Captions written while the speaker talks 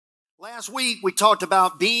Last week, we talked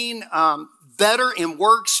about being better in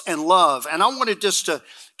works and love. And I wanted just to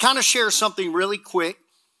kind of share something really quick,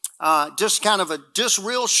 just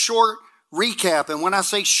real short recap. And when I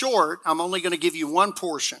say short, I'm only going to give you one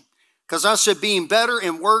portion. Because I said being better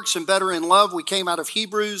in works and better in love. We came out of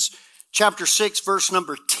Hebrews chapter 6, verse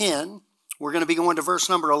number 10. We're going to be going to verse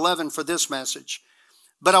number 11 for this message.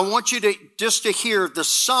 But I want you to hear the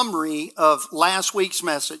summary of last week's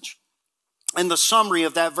message. And the summary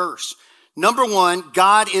of that verse. Number one,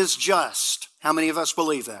 God is just. How many of us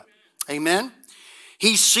believe that? Amen.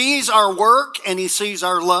 He sees our work and he sees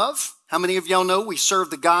our love. How many of y'all know we serve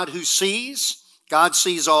the God who sees? God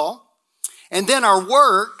sees all. And then our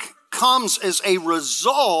work comes as a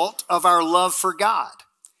result of our love for God.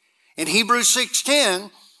 In Hebrews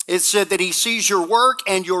 6:10, it said that he sees your work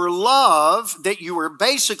and your love that you are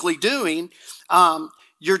basically doing,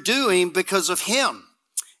 you're doing because of him.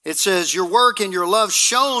 It says your work and your love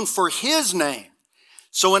shown for his name.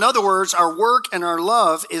 So in other words, our work and our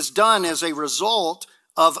love is done as a result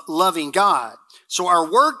of loving God. So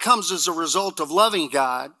our work comes as a result of loving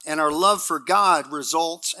God, and our love for God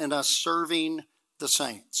results in us serving the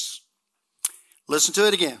saints. Listen to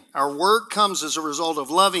it again. Our work comes as a result of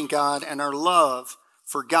loving God, and our love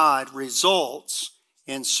for God results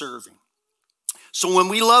in serving. So when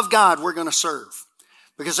we love God, we're going to serve.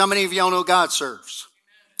 Because how many of y'all know God serves?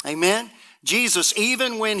 Amen. Jesus,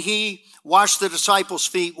 even when he washed the disciples'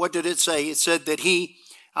 feet, what did it say? It said that he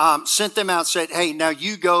sent them out and said, hey, now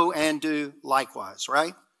you go and do likewise,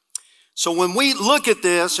 right? So when we look at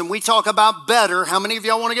this and we talk about better, how many of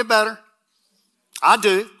y'all want to get better? I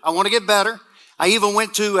do. I want to get better. I even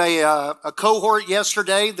went to a cohort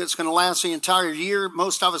yesterday that's going to last the entire year.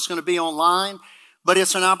 Most of it's going to be online, but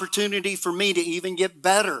it's an opportunity for me to even get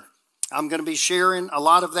better. I'm going to be sharing a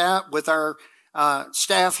lot of that with our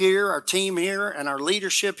staff here, our team here, and our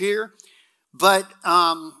leadership here. But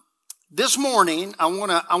this morning, I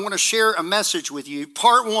want to share a message with you,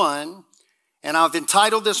 part one, and I've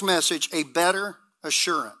entitled this message, A Better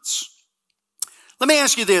Assurance. Let me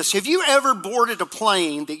ask you this. Have you ever boarded a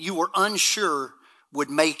plane that you were unsure would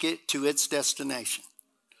make it to its destination?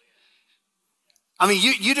 I mean,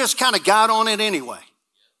 you just kind of got on it anyway.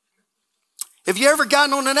 Have you ever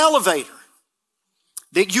gotten on an elevator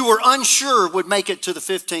that you were unsure would make it to the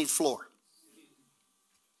 15th floor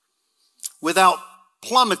without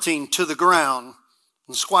plummeting to the ground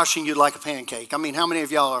and squashing you like a pancake? I mean, how many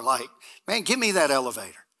of y'all are like, man, give me that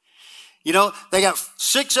elevator? You know, they got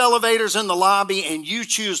 6 elevators in the lobby and you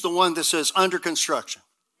choose the one that says under construction.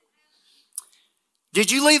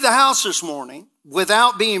 Did you leave the house this morning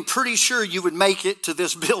without being pretty sure you would make it to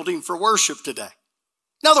this building for worship today?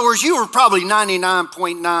 In other words, you were probably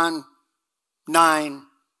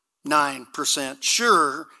 99.999%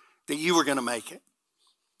 sure that you were going to make it.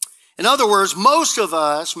 In other words, most of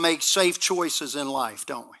us make safe choices in life,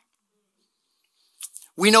 don't we?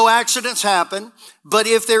 We know accidents happen, but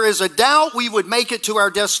if there is a doubt we would make it to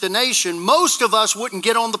our destination, most of us wouldn't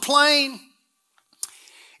get on the plane.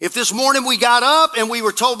 If this morning we got up and we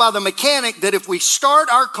were told by the mechanic that if we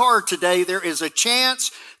start our car today, there is a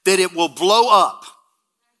chance that it will blow up,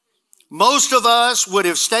 most of us would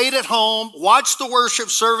have stayed at home, watched the worship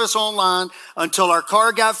service online until our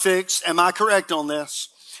car got fixed. Am I correct on this?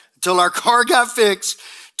 Until our car got fixed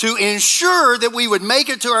to ensure that we would make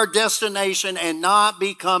it to our destination and not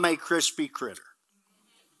become a crispy critter.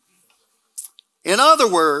 In other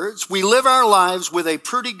words, we live our lives with a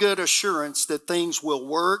pretty good assurance that things will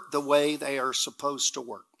work the way they are supposed to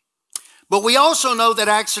work. But we also know that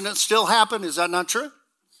accidents still happen. Is that not true?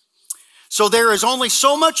 So there is only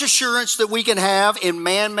so much assurance that we can have in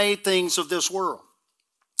man-made things of this world.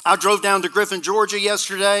 I drove down to Griffin, Georgia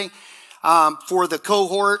yesterday for the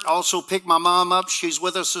cohort. Also picked my mom up. She's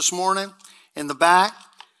with us this morning in the back.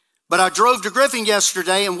 But I drove to Griffin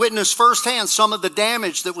yesterday and witnessed firsthand some of the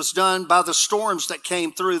damage that was done by the storms that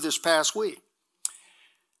came through this past week.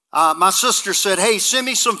 My sister said, hey, send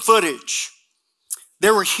me some footage.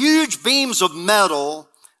 There were huge beams of metal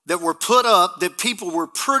that were put up that people were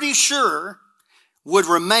pretty sure would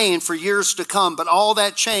remain for years to come. But all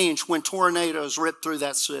that changed when tornadoes ripped through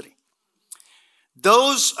that city.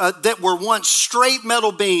 Those that were once straight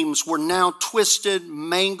metal beams were now twisted,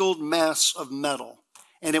 mangled mess of metal.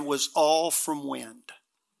 And it was all from wind.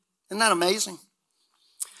 Isn't that amazing?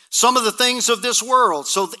 Some of the things of this world,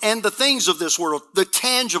 and the things of this world, the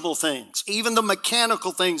tangible things, even the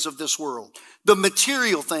mechanical things of this world, the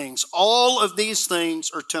material things, all of these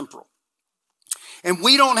things are temporal. And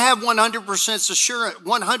we don't have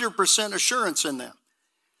 100% assurance in them.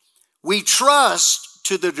 We trust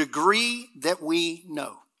to the degree that we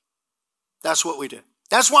know. That's what we do.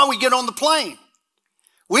 That's why we get on the plane.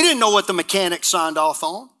 We didn't know what the mechanic signed off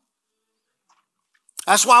on.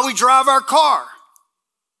 That's why we drive our car.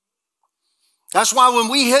 That's why when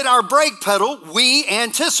we hit our brake pedal, we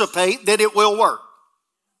anticipate that it will work.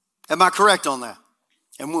 Am I correct on that?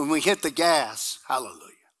 And when we hit the gas, hallelujah.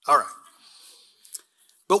 All right.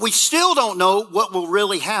 But we still don't know what will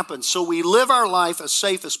really happen. So we live our life as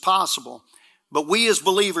safe as possible. But we as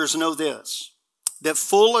believers know this, that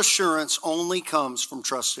full assurance only comes from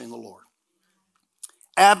trusting the Lord.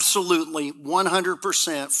 Absolutely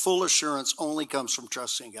 100% full assurance only comes from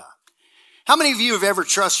trusting God. How many of you have ever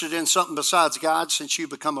trusted in something besides God since you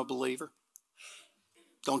become a believer?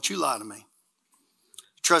 Don't you lie to me.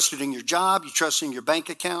 You trusted in your job. You trusted in your bank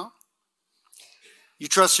account. You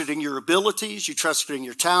trusted in your abilities. You trusted in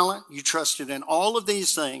your talent. You trusted in all of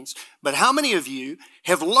these things. But how many of you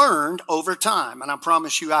have learned over time, and I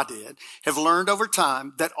promise you I did, have learned over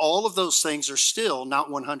time that all of those things are still not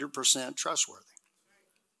 100% trustworthy?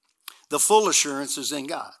 The full assurance is in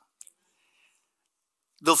God.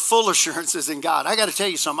 The full assurance is in God. I got to tell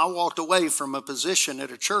you something. I walked away from a position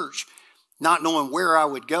at a church not knowing where I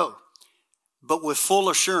would go, but with full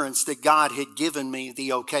assurance that God had given me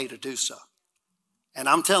the okay to do so. And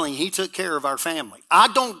I'm telling you, he took care of our family.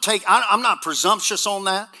 I'm not presumptuous on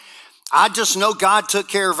that. I just know God took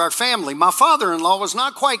care of our family. My father-in-law was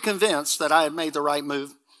not quite convinced that I had made the right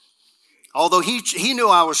move, although he knew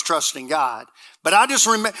I was trusting God. But I just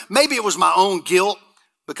remember, maybe it was my own guilt,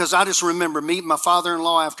 because I just remember meeting my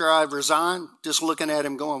father-in-law after I resigned, just looking at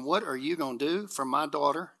him going, what are you going to do for my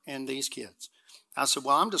daughter and these kids? I said,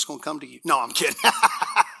 well, I'm just going to come to you. No, I'm kidding.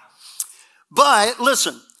 But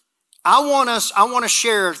listen, I want to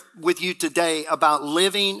share with you today about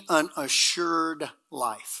living an assured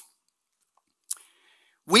life.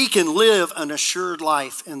 We can live an assured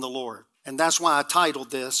life in the Lord. And that's why I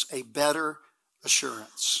titled this, A Better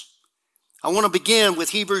Assurance. I want to begin with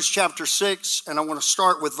Hebrews chapter 6, and I want to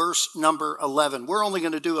start with verse number 11. We're only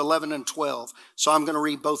going to do 11 and 12, so I'm going to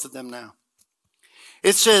read both of them now.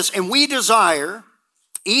 It says, and we desire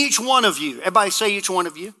each one of you, everybody say each one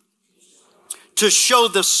of you, to show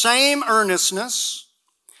the same earnestness,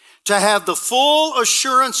 to have the full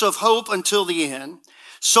assurance of hope until the end,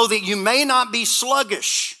 so that you may not be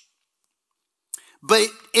sluggish, but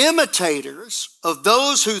imitators of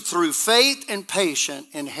those who through faith and patience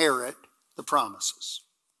inherit the promises.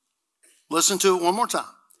 Listen to it one more time.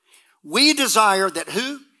 We desire that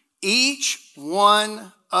who? Each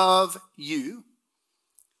one of you,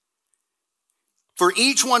 for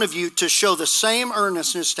each one of you to show the same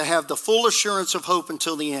earnestness, to have the full assurance of hope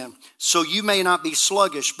until the end, so you may not be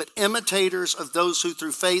sluggish, but imitators of those who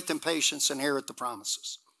through faith and patience inherit the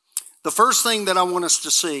promises. The first thing that I want us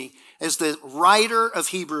to see is the writer of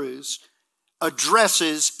Hebrews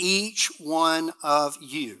addresses each one of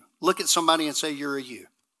you. Look at somebody and say, you're a you.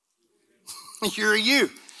 You're a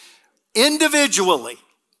you. Individually.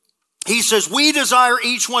 He says, we desire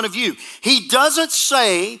each one of you. He doesn't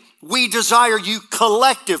say we desire you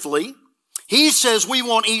collectively. He says we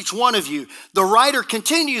want each one of you. The writer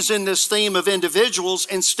continues in this theme of individuals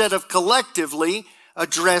instead of collectively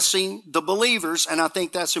addressing the believers. And I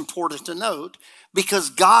think that's important to note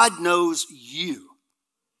because God knows you.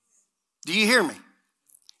 Do you hear me?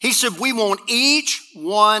 He said, we want each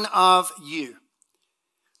one of you.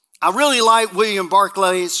 I really like William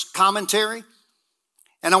Barclay's commentary,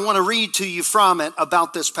 and I want to read to you from it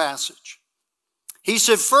about this passage. He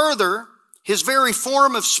said, further, his very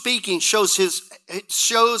form of speaking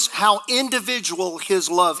shows how individual his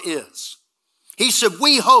love is. He said,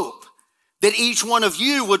 we hope that each one of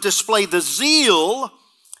you will display the zeal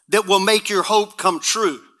that will make your hope come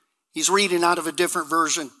true. He's reading out of a different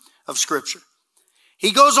version of Scripture.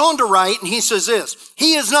 He goes on to write, and he says this,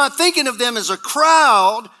 he is not thinking of them as a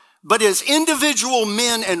crowd, but as individual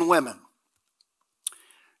men and women.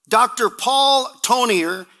 Dr. Paul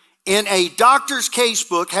Tonier, in a doctor's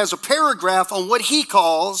casebook, has a paragraph on what he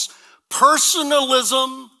calls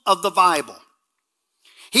personalism of the Bible.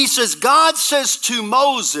 He says, God says to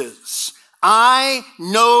Moses, I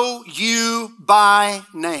know you by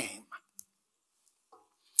name.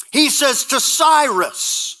 He says to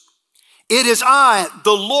Cyrus, it is I,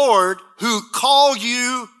 the Lord, who call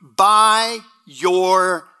you by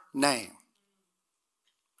your name.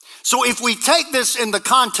 So if we take this in the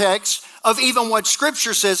context of even what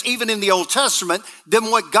Scripture says, even in the Old Testament, then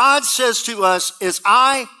what God says to us is,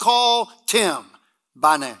 I call Tim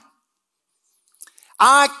by name.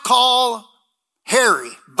 I call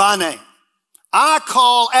Harry by name. I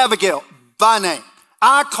call Abigail by name.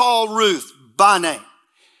 I call Ruth by name.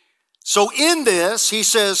 So in this, he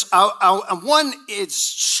says, one is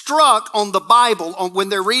struck on the Bible, when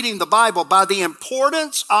they're reading the Bible, by the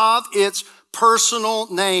importance of its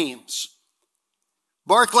personal names.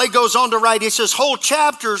 Barclay goes on to write, he says, whole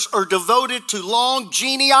chapters are devoted to long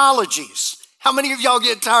genealogies. How many of y'all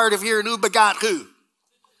get tired of hearing who begot who?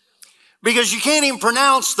 Because you can't even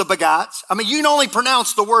pronounce the begots. I mean, you can only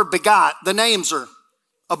pronounce the word begot. The names are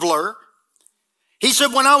a blur. He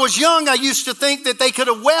said, when I was young, I used to think that they could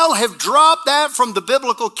have dropped that from the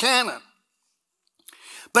biblical canon.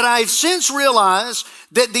 But I've since realized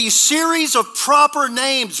that these series of proper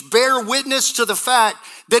names bear witness to the fact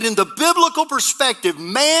that in the biblical perspective,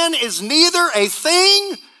 man is neither a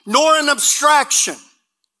thing nor an abstraction.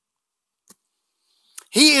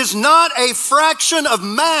 He is not a fraction of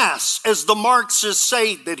mass, as the Marxists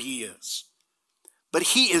say that he is, but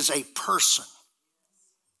he is a person.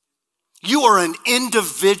 You are an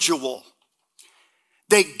individual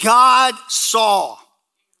that God saw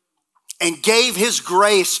and gave his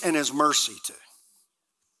grace and his mercy to.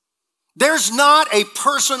 There's not a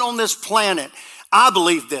person on this planet, I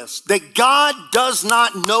believe this, that God does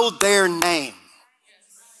not know their name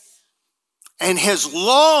and has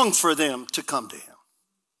longed for them to come to him.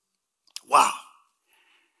 Wow.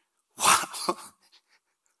 Wow.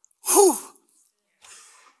 Whew.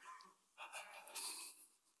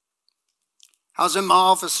 I was in my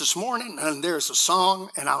office this morning and there's a song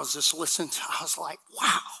and I was just listening to it. I was like,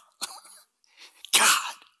 wow,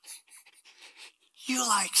 God, you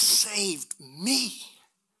like saved me.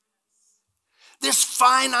 This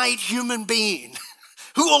finite human being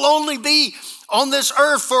who will only be on this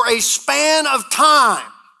earth for a span of time.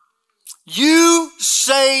 You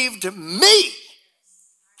saved me.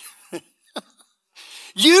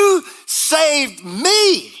 You saved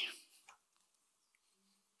me.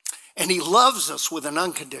 And he loves us with an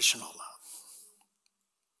unconditional love.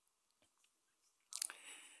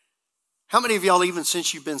 How many of y'all, even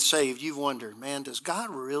since you've been saved, you've wondered, man, does God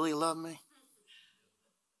really love me?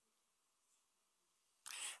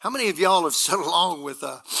 How many of y'all have said along with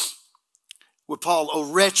Paul,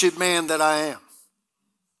 oh wretched man that I am,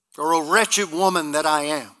 or oh wretched woman that I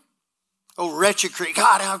am, oh wretched creature,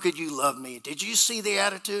 God, how could you love me? Did you see the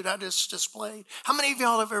attitude I just displayed? How many of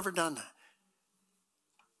y'all have ever done that?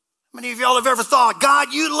 How many of y'all have ever thought,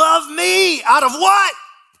 God, you love me out of what?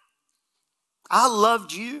 I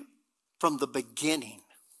loved you from the beginning.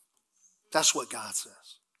 That's what God says.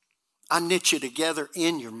 I knit you together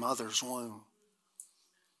in your mother's womb.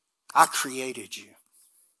 I created you.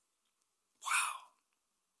 Wow.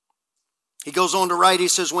 He goes on to write, he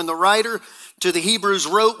says, when the writer to the Hebrews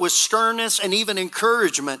wrote with sternness and even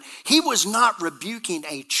encouragement, he was not rebuking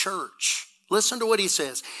a church. Listen to what he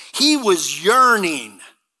says. He was yearning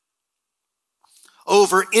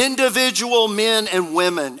over individual men and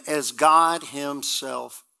women as God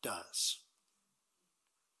himself does.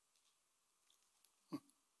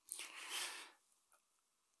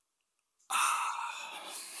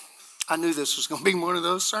 I knew this was going to be one of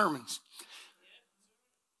those sermons.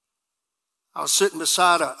 I was sitting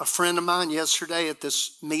beside a friend of mine yesterday at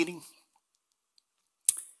this meeting.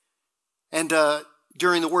 And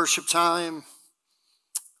during the worship time,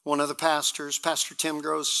 one of the pastors, Pastor Tim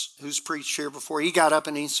Gross, who's preached here before, he got up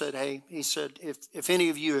and he said, hey, he said, if any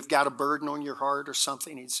of you have got a burden on your heart or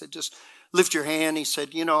something, he said, just lift your hand. He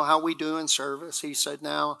said, you know how we do in service. He said,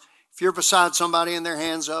 now, if you're beside somebody and their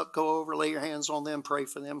hands up, go over, lay your hands on them, pray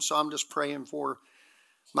for them. So I'm just praying for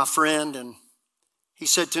my friend. And he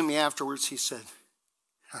said to me afterwards, he said,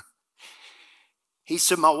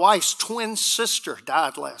 my wife's twin sister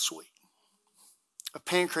died last week of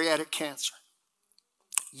pancreatic cancer.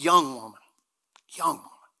 Young woman.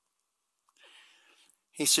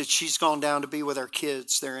 He said, she's gone down to be with her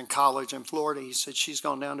kids. They're in college in Florida. He said, she's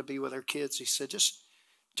gone down to be with her kids. He said,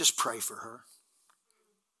 just pray for her.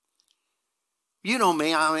 You know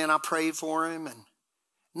me, I prayed for him. And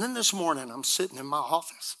then this morning, I'm sitting in my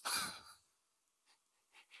office.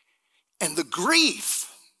 And the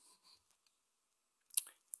grief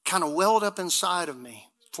kind of welled up inside of me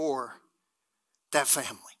for that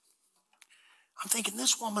family. I'm thinking,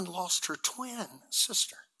 this woman lost her twin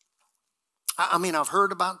sister. I've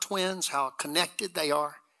heard about twins, how connected they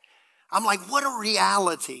are. I'm like, what a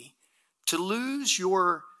reality to lose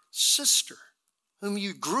your sister whom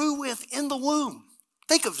you grew with in the womb.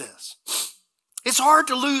 Think of this. It's hard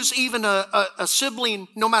to lose even a sibling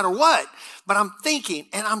no matter what. But I'm thinking,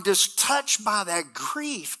 and I'm just touched by that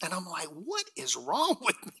grief. And I'm like, what is wrong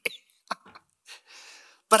with me?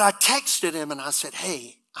 But I texted him and I said,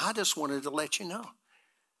 hey, I just wanted to let you know,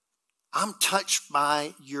 I'm touched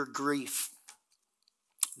by your grief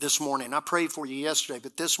this morning. I prayed for you yesterday,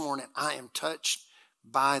 but this morning I am touched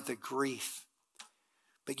by the grief.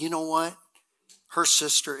 But you know what? Her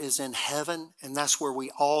sister is in heaven, and that's where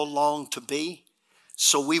we all long to be.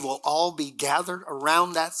 So we will all be gathered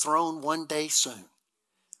around that throne one day soon,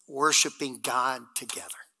 worshiping God together.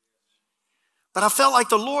 But I felt like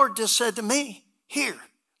the Lord just said to me, here,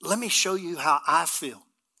 let me show you how I feel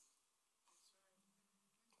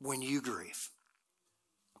when you grieve.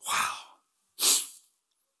 Wow.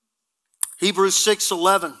 Hebrews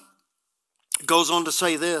 6:11 goes on to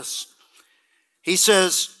say this. He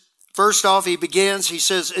says, first off, he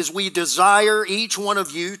says, as we desire each one of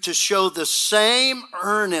you to show the same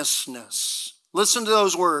earnestness. Listen to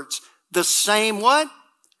those words. The same what?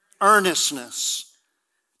 Earnestness.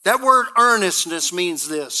 That word earnestness means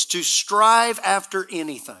this, to strive after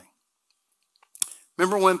anything.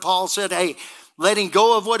 Remember when Paul said, hey, letting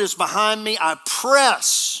go of what is behind me, I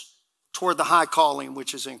press toward the high calling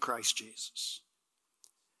which is in Christ Jesus.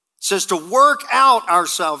 It says to work out our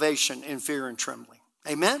salvation in fear and trembling.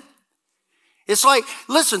 Amen? It's like,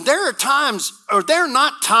 listen, there are times, are there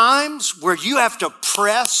not times where you have to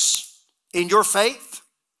press in your faith?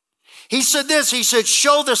 He said this, he said,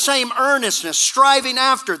 show the same earnestness, striving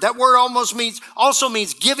after. That word also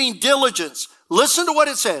means giving diligence. Listen to what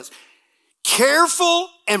it says. Careful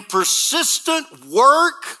and persistent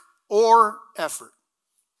work or effort.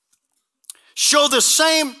 Show the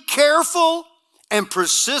same careful and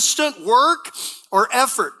persistent work or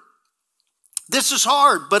effort. This is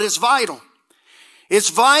hard, but it's vital. It's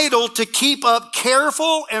vital to keep up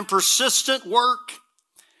careful and persistent work.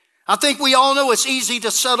 I think we all know it's easy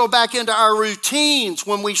to settle back into our routines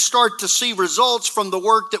when we start to see results from the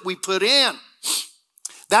work that we put in.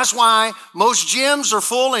 That's why most gyms are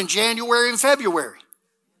full in January and February.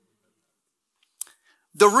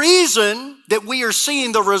 The reason that we are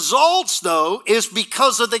seeing the results, though, is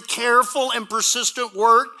because of the careful and persistent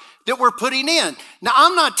work that we're putting in. Now,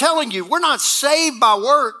 I'm not telling you, we're not saved by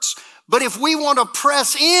works, but if we want to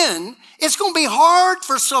press in, it's going to be hard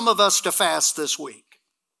for some of us to fast this week.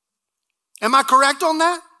 Am I correct on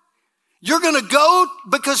that? You're going to go,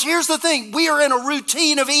 because here's the thing, we are in a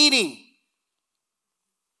routine of eating.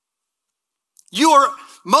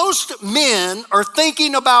 Most men are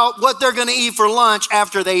thinking about what they're going to eat for lunch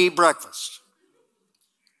after they eat breakfast.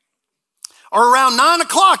 Or around 9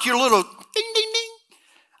 o'clock, you're a little ding, ding, ding.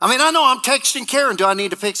 I mean, I know I'm texting Karen, do I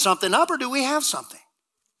need to pick something up or do we have something?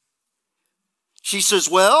 She says,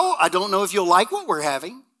 well, I don't know if you'll like what we're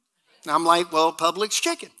having. And I'm like, well, Publix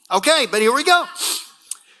chicken. Okay, but here we go.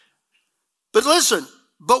 But listen,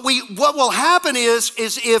 what will happen is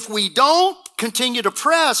if we don't continue to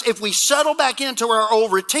press, if we settle back into our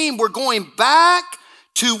old routine, we're going back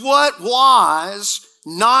to what was,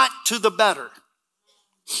 not to the better.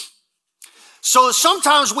 So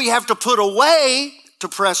sometimes we have to put away to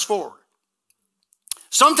press forward.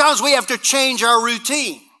 Sometimes we have to change our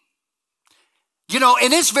routine. You know,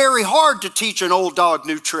 and it's very hard to teach an old dog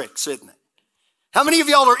new tricks, isn't it? How many of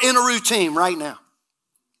y'all are in a routine right now?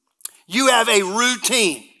 You have a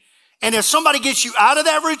routine. And if somebody gets you out of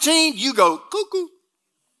that routine, you go cuckoo.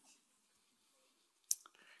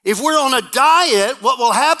 If we're on a diet, what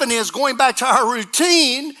will happen is going back to our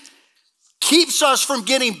routine keeps us from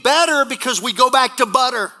getting better because we go back to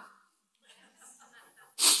butter.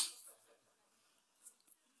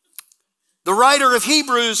 The writer of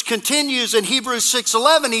Hebrews continues in Hebrews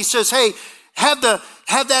 6:11. He says, hey, have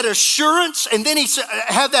that assurance, and then he said,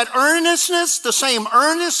 have that earnestness, the same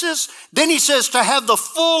earnestness. Then he says to have the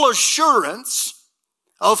full assurance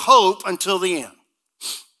of hope until the end.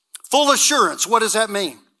 Full assurance, what does that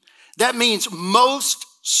mean? That means most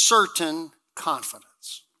certain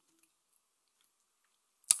confidence.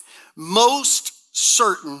 Most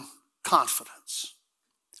certain confidence.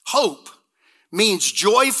 Hope means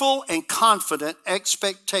joyful and confident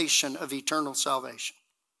expectation of eternal salvation.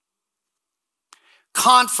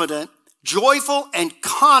 Confident, joyful, and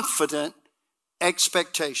confident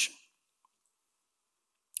expectation.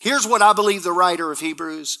 Here's what I believe the writer of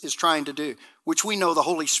Hebrews is trying to do, which we know the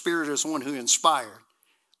Holy Spirit is the one who inspired,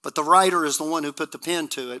 but the writer is the one who put the pen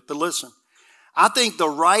to it. But listen, I think the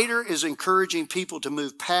writer is encouraging people to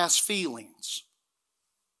move past feelings.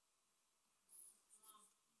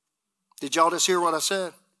 Did y'all just hear what I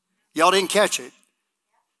said? Y'all didn't catch it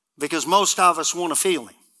because most of us want a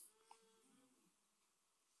feeling.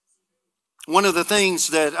 One of the things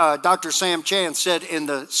that Dr. Sam Chan said in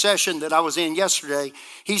the session that I was in yesterday,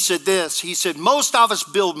 he said this. He said, most of us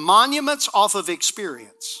build monuments off of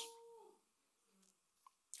experience.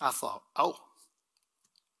 I thought, oh.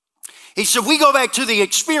 He said, we go back to the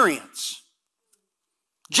experience.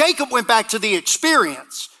 Jacob went back to the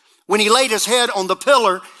experience when he laid his head on the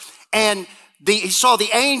pillar and he saw the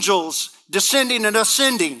angels descending and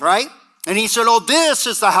ascending, right? And he said, oh, this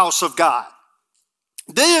is the house of God.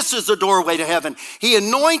 This is the doorway to heaven. He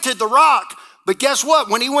anointed the rock. But guess what?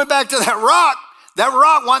 When he went back to that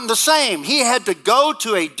rock wasn't the same. He had to go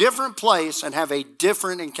to a different place and have a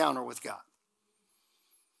different encounter with God.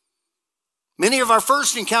 Many of our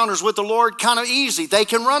first encounters with the Lord kind of easy. They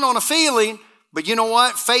can run on a feeling, but you know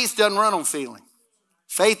what? Faith doesn't run on feeling.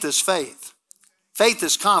 Faith is faith. Faith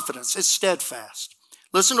is confidence. It's steadfast.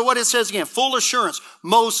 Listen to what it says again. Full assurance,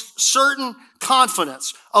 most certain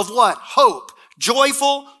confidence of what? Hope,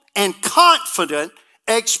 joyful and confident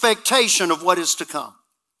expectation of what is to come.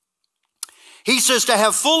 He says to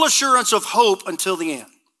have full assurance of hope until the end.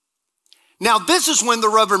 Now, this is when the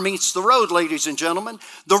rubber meets the road, ladies and gentlemen.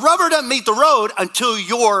 The rubber doesn't meet the road until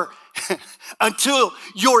your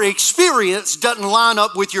experience doesn't line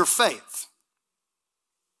up with your faith.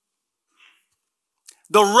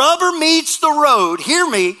 The rubber meets the road, hear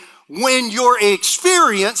me, when your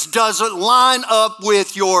experience doesn't line up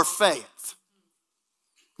with your faith.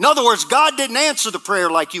 In other words, God didn't answer the prayer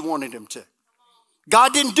like you wanted him to.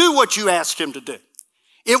 God didn't do what you asked him to do.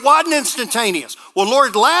 It wasn't instantaneous. Well,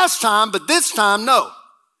 Lord, last time, but this time, no.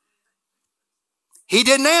 He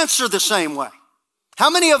didn't answer the same way. How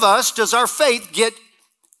many of us does our faith get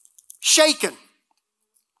shaken?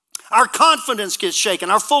 Our confidence gets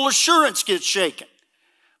shaken. Our full assurance gets shaken.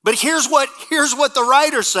 But here's what the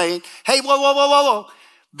writer's saying. Hey, whoa.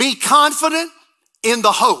 Be confident in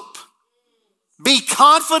the hope. Be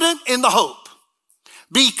confident in the hope.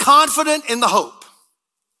 Be confident in the hope.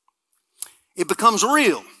 It becomes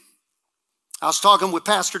real. I was talking with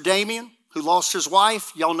Pastor Damien, who lost his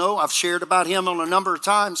wife. Y'all know I've shared about him on a number of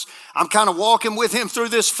times. I'm kind of walking with him through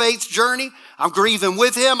this faith journey. I'm grieving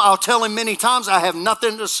with him. I'll tell him many times I have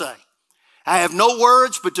nothing to say. I have no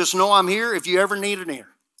words, but just know I'm here if you ever need an ear.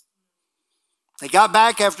 They got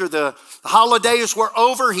back after the holidays were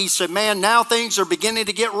over. He said, man, now things are beginning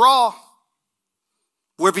to get raw.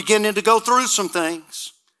 We're beginning to go through some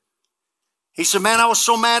things. He said, man, I was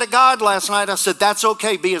so mad at God last night. I said, that's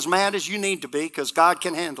okay. Be as mad as you need to be because God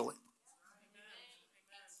can handle it.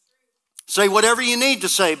 Say whatever you need to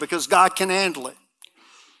say because God can handle it.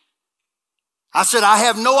 I said, I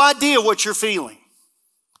have no idea what you're feeling.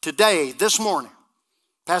 Today, this morning,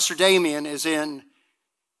 Pastor Damien is in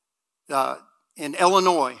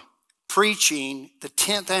Illinois preaching the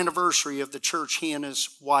 10th anniversary of the church he and his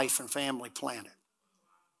wife and family planted.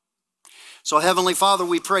 So Heavenly Father,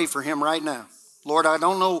 we pray for him right now. Lord, I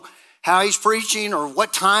don't know how he's preaching or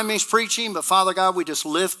what time he's preaching, but Father God, we just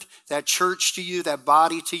lift that church to you, that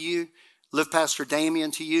body to you. Lift Pastor Damien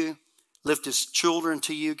to you. Lift his children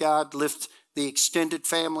to you, God. Lift the extended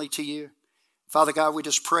family to you. Father God, we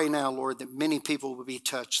just pray now, Lord, that many people will be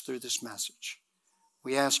touched through this message.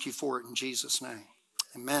 We ask you for it in Jesus' name.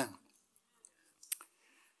 Amen.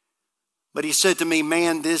 But he said to me,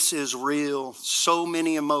 man, this is real. So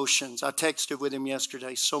many emotions. I texted with him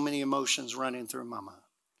yesterday. So many emotions running through my mind.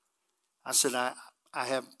 I said,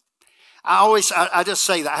 I just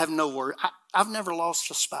say that I have no word. I've never lost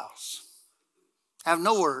a spouse. I have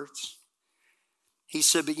no words. He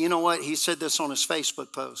said, but you know what? He said this on his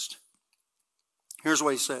Facebook post. Here's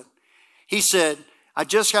what he said. He said, I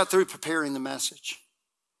just got through preparing the message.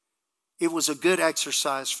 It was a good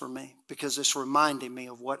exercise for me because it's reminding me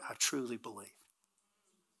of what I truly believe.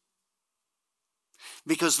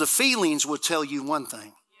 Because the feelings will tell you one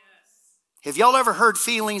thing. Yes. Have y'all ever heard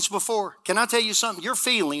feelings before? Can I tell you something? Your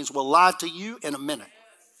feelings will lie to you in a minute.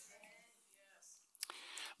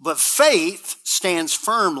 But faith stands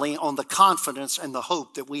firmly on the confidence and the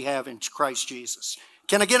hope that we have in Christ Jesus.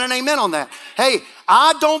 Can I get an amen on that? Hey,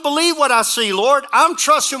 I don't believe what I see, Lord. I'm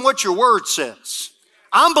trusting what your word says.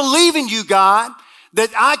 I'm believing you, God, that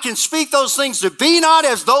I can speak those things to be not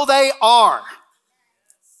as though they are.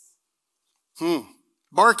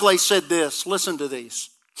 Barclay said this. Listen to these.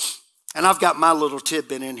 And I've got my little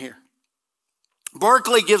tidbit in here.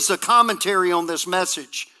 Barclay gives a commentary on this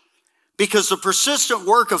message because the persistent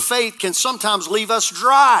work of faith can sometimes leave us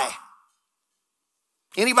dry.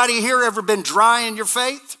 Anybody here ever been dry in your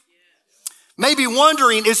faith? Maybe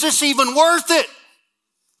wondering, is this even worth it?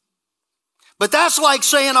 But that's like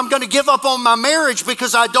saying I'm going to give up on my marriage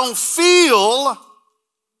because I don't feel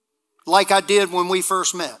like I did when we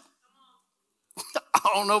first met.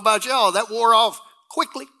 I don't know about y'all. That wore off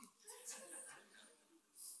quickly.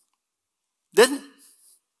 Didn't?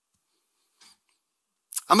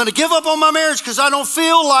 I'm going to give up on my marriage because I don't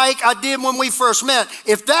feel like I did when we first met.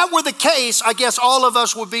 If that were the case, I guess all of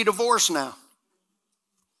us would be divorced now.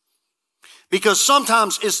 Because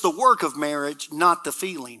sometimes it's the work of marriage, not the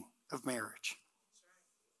feeling of marriage.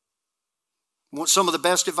 Some of the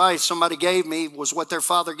best advice somebody gave me was what their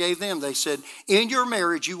father gave them. They said, in your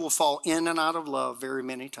marriage, you will fall in and out of love very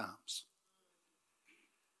many times.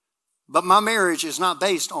 But my marriage is not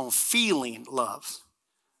based on feeling love.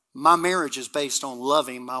 My marriage is based on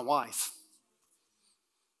loving my wife.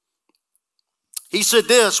 He said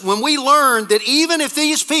this, when we learn that even if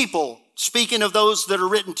these people, speaking of those that are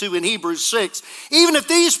written to in Hebrews 6, even if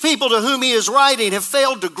these people to whom he is writing have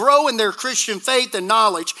failed to grow in their Christian faith and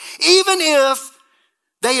knowledge, even if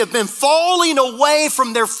they have been falling away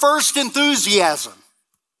from their first enthusiasm,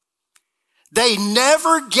 they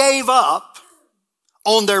never gave up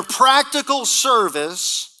on their practical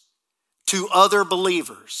service to other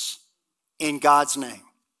believers in God's name.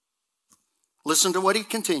 Listen to what he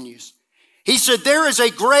continues. He said, there is a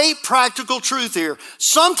great practical truth here.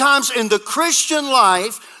 Sometimes in the Christian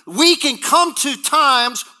life, we can come to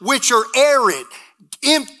times which are arid,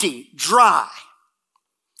 empty, dry.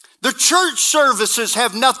 The church services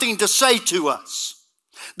have nothing to say to us.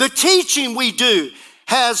 The teaching we do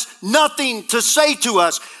has nothing to say to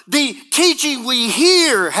us. The teaching we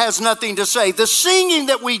hear has nothing to say. The singing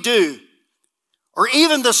that we do, or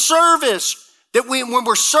even the service that when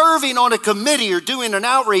we're serving on a committee or doing an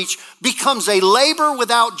outreach, becomes a labor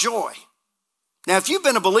without joy. Now, if you've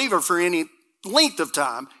been a believer for any length of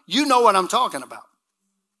time, you know what I'm talking about.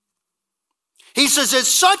 He says at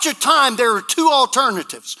such a time, there are two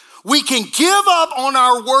alternatives. We can give up on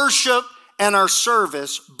our worship and our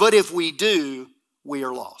service, but if we do, we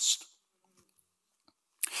are lost.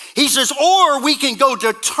 He says, or we can go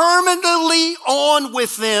determinedly on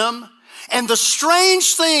with them. And the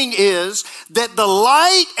strange thing is that the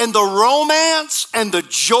light and the romance and the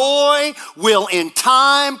joy will in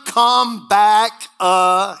time come back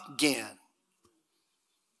again.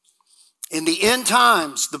 In the end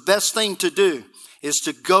times, the best thing to do is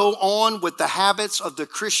to go on with the habits of the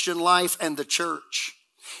Christian life and the church.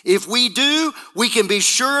 If we do, we can be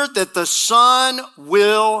sure that the sun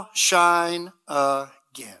will shine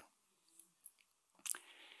again.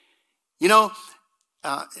 You know,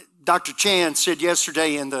 Dr. Chan said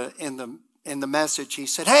yesterday in the message, he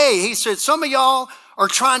said, some of y'all are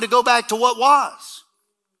trying to go back to what was.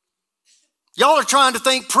 Y'all are trying to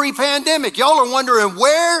think pre-pandemic. Y'all are wondering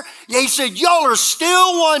where, he said, y'all are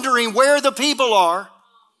still wondering where the people are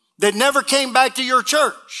that never came back to your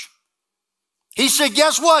church. He said,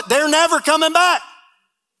 guess what? They're never coming back.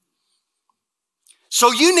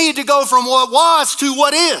 So you need to go from what was to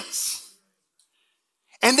what is.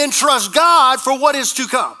 And then trust God for what is to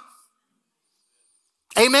come.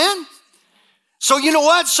 Amen? So you know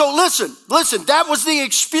what? So listen, that was the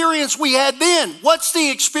experience we had then. What's the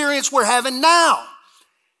experience we're having now?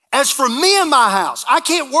 As for me and my house, I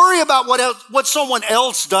can't worry about what someone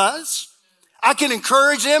else does. I can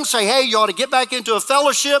encourage them, say, hey, you ought to get back into a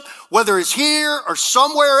fellowship, whether it's here or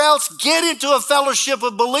somewhere else, get into a fellowship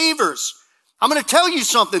of believers. I'm going to tell you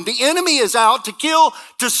something. The enemy is out to kill,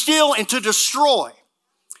 to steal, and to destroy.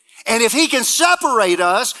 And if he can separate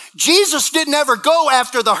us, Jesus didn't ever go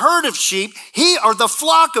after the herd of sheep, or the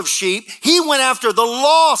flock of sheep. He went after the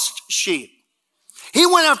lost sheep. He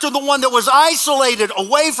went after the one that was isolated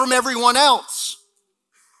away from everyone else.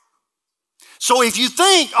 So if you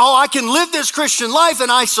think, I can live this Christian life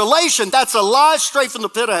in isolation, that's a lie straight from the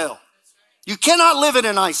pit of hell. You cannot live it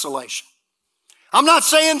in isolation. I'm not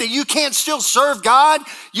saying that you can't still serve God.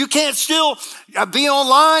 You can't still be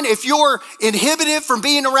online if you're inhibited from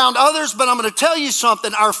being around others. But I'm going to tell you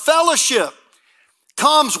something. Our fellowship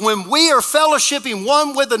comes when we are fellowshipping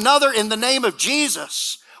one with another in the name of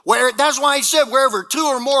Jesus. That's why he said, wherever two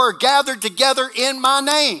or more are gathered together in my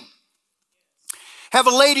name. Have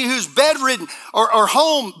a lady who's bedridden or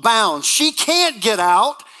homebound. She can't get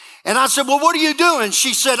out. And I said, well, what are you doing?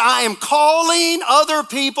 She said, I am calling other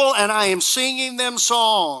people and I am singing them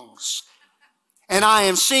songs. And I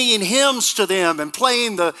am singing hymns to them and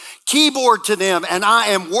playing the keyboard to them. And I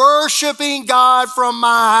am worshiping God from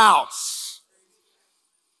my house.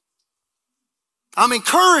 I'm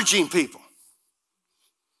encouraging people.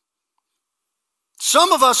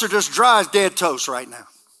 Some of us are just dry as dead toast right now.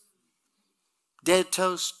 Dead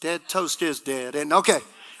toast is dead. And okay,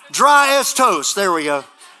 dry as toast. There we go.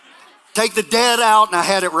 Take the dead out, and I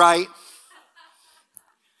had it right.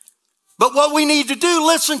 But what we need to do,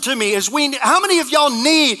 listen to me, is how many of y'all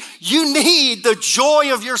need the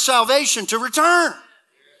joy of your salvation to return?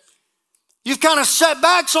 You've kind of set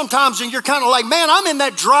back sometimes, and you're kind of like, man, I'm in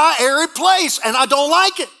that dry, arid place, and I don't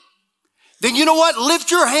like it. Then you know what?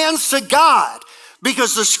 Lift your hands to God.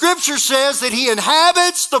 Because the scripture says that he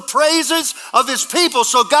inhabits the praises of his people.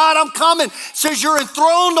 So God, I'm coming. It says you're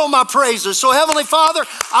enthroned on my praises. So Heavenly Father,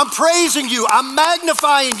 I'm praising you. I'm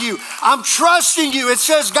magnifying you. I'm trusting you. It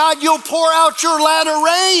says, God, you'll pour out your latter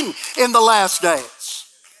rain in the last days.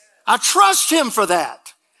 I trust him for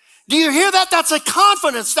that. Do you hear that? That's a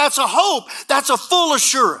confidence. That's a hope. That's a full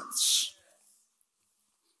assurance.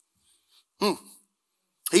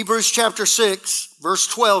 Hebrews chapter 6, verse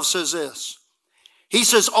 12 says this. He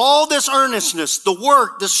says, all this earnestness, the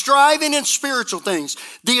work, the striving in spiritual things,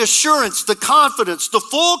 the assurance, the confidence, the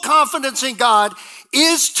full confidence in God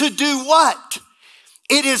is to do what?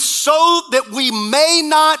 It is so that we may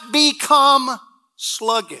not become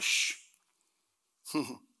sluggish,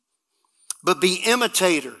 but be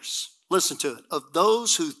imitators, listen to it, of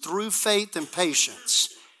those who through faith and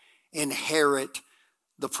patience inherit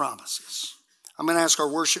the promises. I'm going to ask our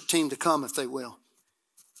worship team to come if they will.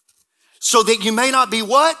 So that you may not be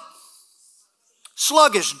what?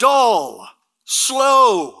 Sluggish, dull,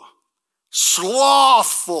 slow,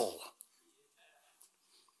 slothful.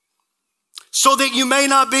 So that you may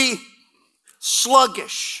not be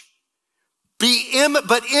sluggish.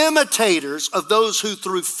 But imitators of those who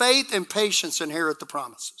through faith and patience inherit the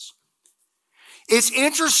promises. It's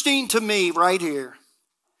interesting to me right here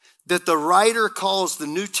that the writer calls the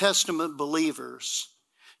New Testament believers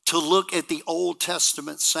to look at the Old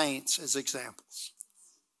Testament saints as examples.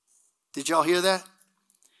 Did y'all hear that?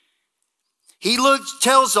 He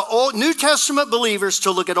tells the New Testament believers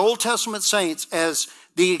to look at Old Testament saints as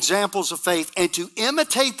the examples of faith and to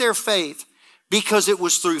imitate their faith because it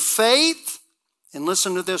was through faith, and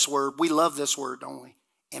listen to this word, we love this word, don't we?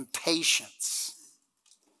 And patience.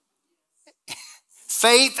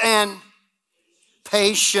 Faith and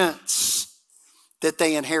patience that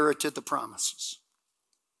they inherited the promises.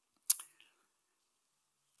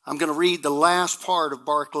 I'm going to read the last part of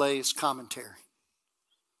Barclay's commentary.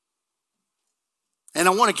 And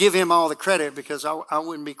I want to give him all the credit because I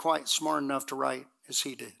wouldn't be quite smart enough to write as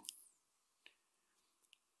he did.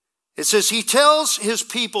 It says, he tells his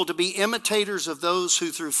people to be imitators of those who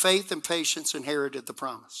through faith and patience inherited the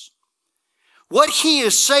promise. What he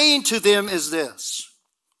is saying to them is this: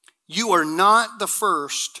 you are not the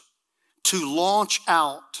first to launch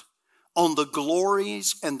out on the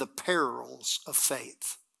glories and the perils of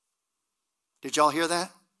faith. Did y'all hear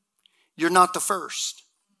that? You're not the first.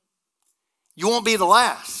 You won't be the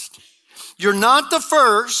last. You're not the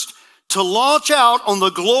first to launch out on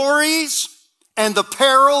the glories and the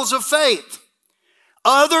perils of faith.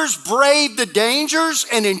 Others braved the dangers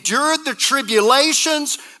and endured the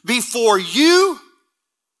tribulations before you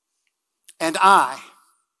and I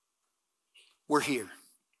were here.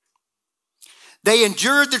 They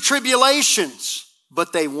endured the tribulations,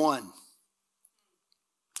 but they won.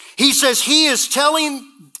 He says he is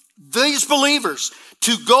telling these believers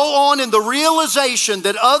to go on in the realization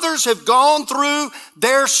that others have gone through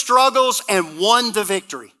their struggles and won the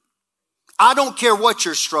victory. I don't care what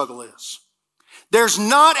your struggle is. There's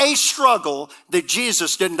not a struggle that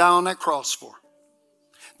Jesus didn't die on that cross for.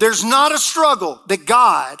 There's not a struggle that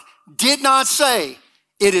God did not say,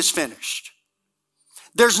 it is finished.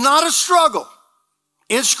 There's not a struggle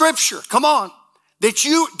in Scripture, come on, that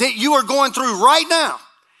you are going through right now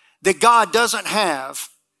that God doesn't have,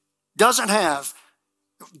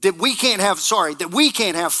 that we can't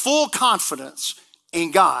have full confidence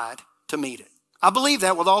in God to meet it. I believe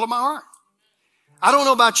that with all of my heart. I don't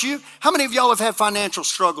know about you. How many of y'all have had financial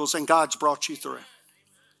struggles and God's brought you through?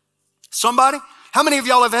 Somebody? How many of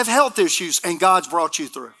y'all have had health issues and God's brought you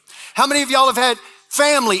through? How many of y'all have had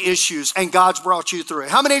family issues and God's brought you through?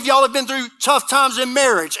 How many of y'all have been through tough times in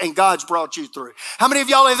marriage and God's brought you through? How many of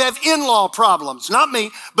y'all have had in-law problems? Not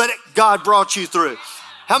me, but God brought you through.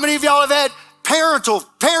 How many of y'all have had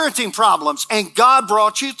parenting problems and God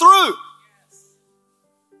brought you through?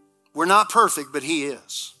 We're not perfect, but He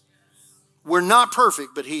is. We're not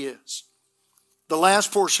perfect, but He is. The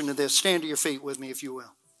last portion of this, stand to your feet with me if you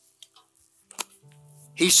will.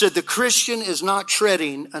 He said the Christian is not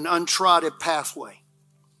treading an untrodden pathway.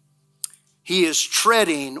 He is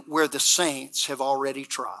treading where the saints have already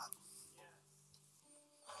trod.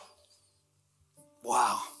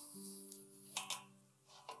 Wow.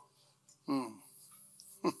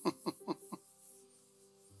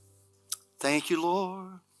 Thank you,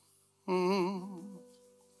 Lord.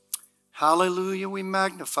 Hallelujah. We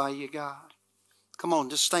magnify you, God. Come on,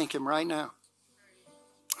 just thank Him right now.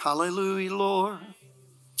 Hallelujah, Lord.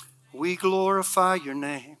 We glorify your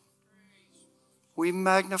name. We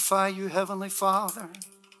magnify you, Heavenly Father.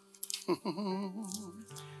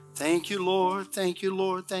 Thank you, Lord. Thank you,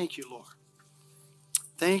 Lord. Thank you, Lord.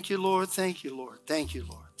 Thank you, Lord. Thank you, Lord. Thank you,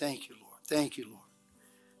 Lord. Thank you, Lord. Thank you, Lord.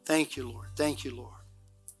 Thank you, Lord. Thank you, Lord.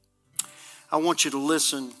 I want you to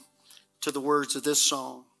listen to the words of this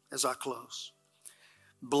song as I close.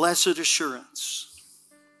 Blessed assurance,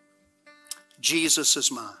 Jesus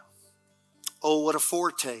is mine. Oh, what a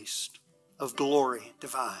foretaste of glory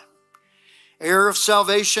divine. Heir of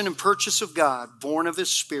salvation and purchase of God, born of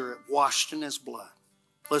his Spirit, washed in his blood.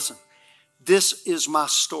 Listen, this is my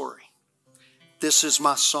story. This is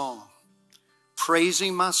my song,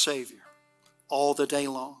 praising my Savior all the day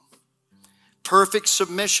long. Perfect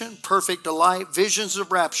submission, perfect delight, visions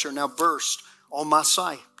of rapture now burst on my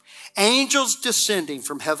sight. Angels descending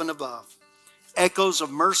from heaven above, echoes of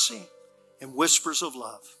mercy and whispers of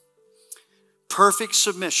love. Perfect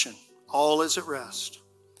submission, all is at rest.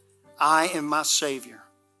 I and my Savior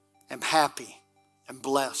am happy and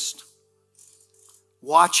blessed,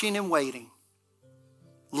 watching and waiting,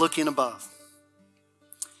 looking above,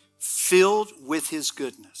 filled with his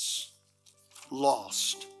goodness,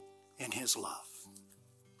 lost in his love.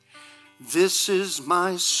 This is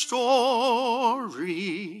my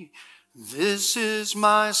story. This is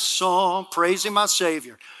my song, praising my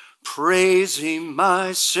Savior, praising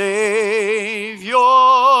my Savior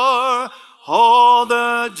all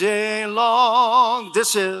the day long.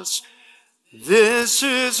 This is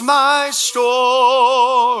my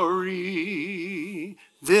story.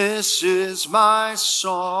 This is my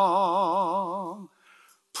song,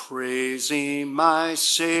 praising my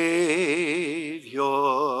Savior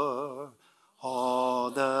all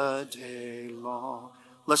the day long.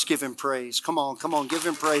 Let's give him praise. Come on, give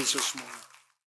him praise this morning.